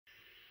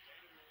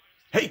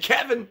Hey,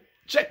 Kevin,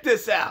 check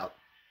this out.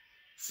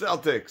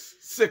 Celtics,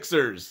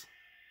 Sixers.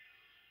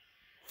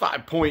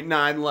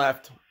 5.9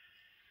 left.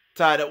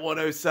 Tied at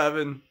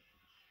 107.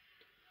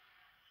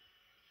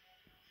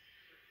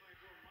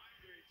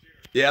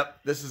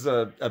 Yep, this is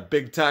a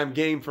big-time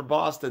game for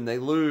Boston. They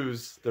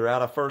lose. They're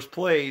out of first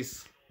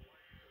place.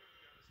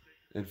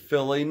 And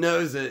Philly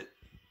knows it.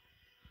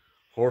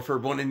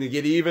 Horford wanting to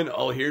get even.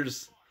 Oh,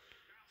 here's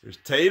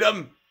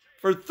Tatum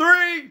for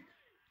three.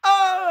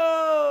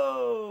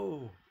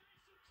 Oh!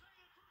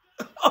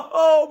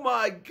 Oh,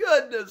 my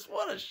goodness.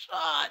 What a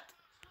shot.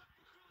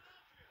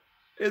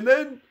 And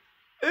then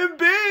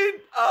Embiid.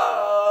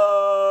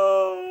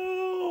 Oh!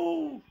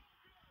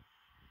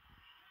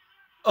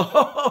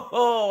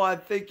 Oh, I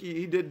think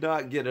he did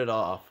not get it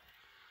off.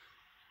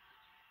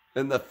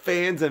 And the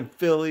fans in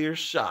Philly are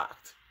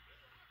shocked.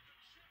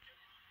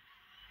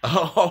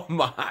 Oh,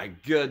 my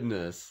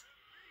goodness.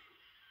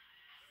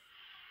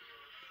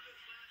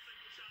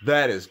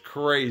 That is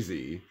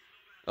crazy.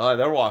 Oh,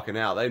 they're walking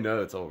out. They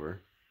know it's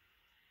over.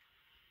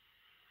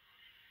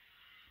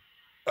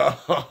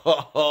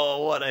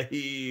 Oh, what a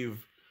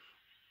heave.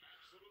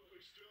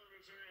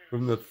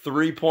 From the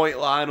three-point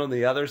line on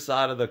the other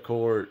side of the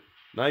court.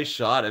 Nice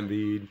shot,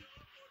 Embiid.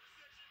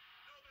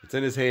 It's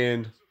in his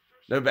hand.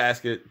 No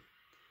basket.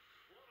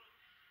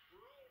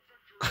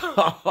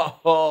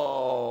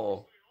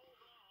 Oh.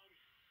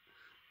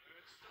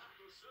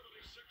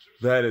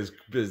 That is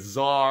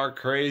bizarre,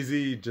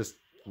 crazy, just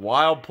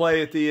wild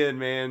play at the end,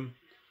 man.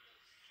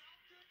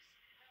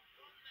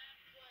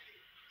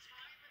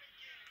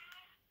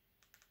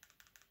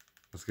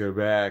 Let's go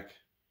back.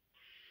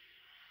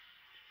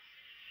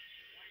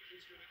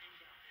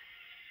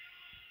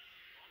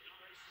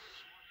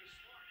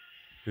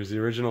 Here's the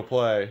original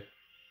play.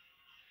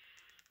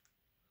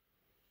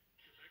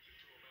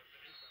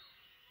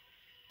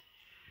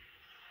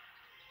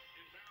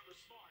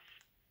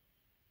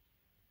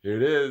 Here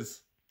it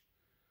is.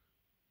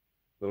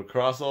 Little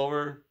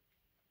crossover.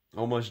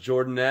 Almost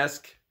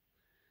Jordan-esque.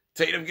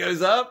 Tatum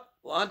goes up.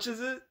 Launches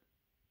it.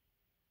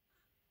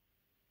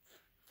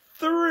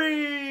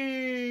 Three!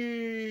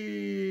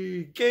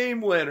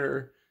 Game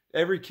winner.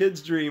 Every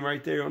kid's dream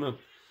right there on the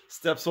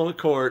steps on the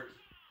court.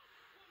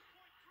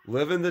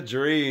 Living the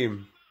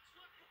dream.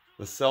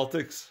 The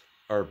Celtics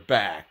are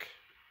back.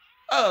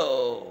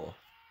 Oh!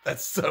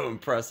 That's so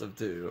impressive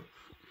too.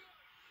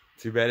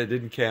 Too bad it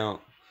didn't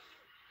count.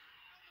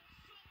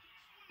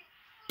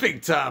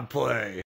 Big time play.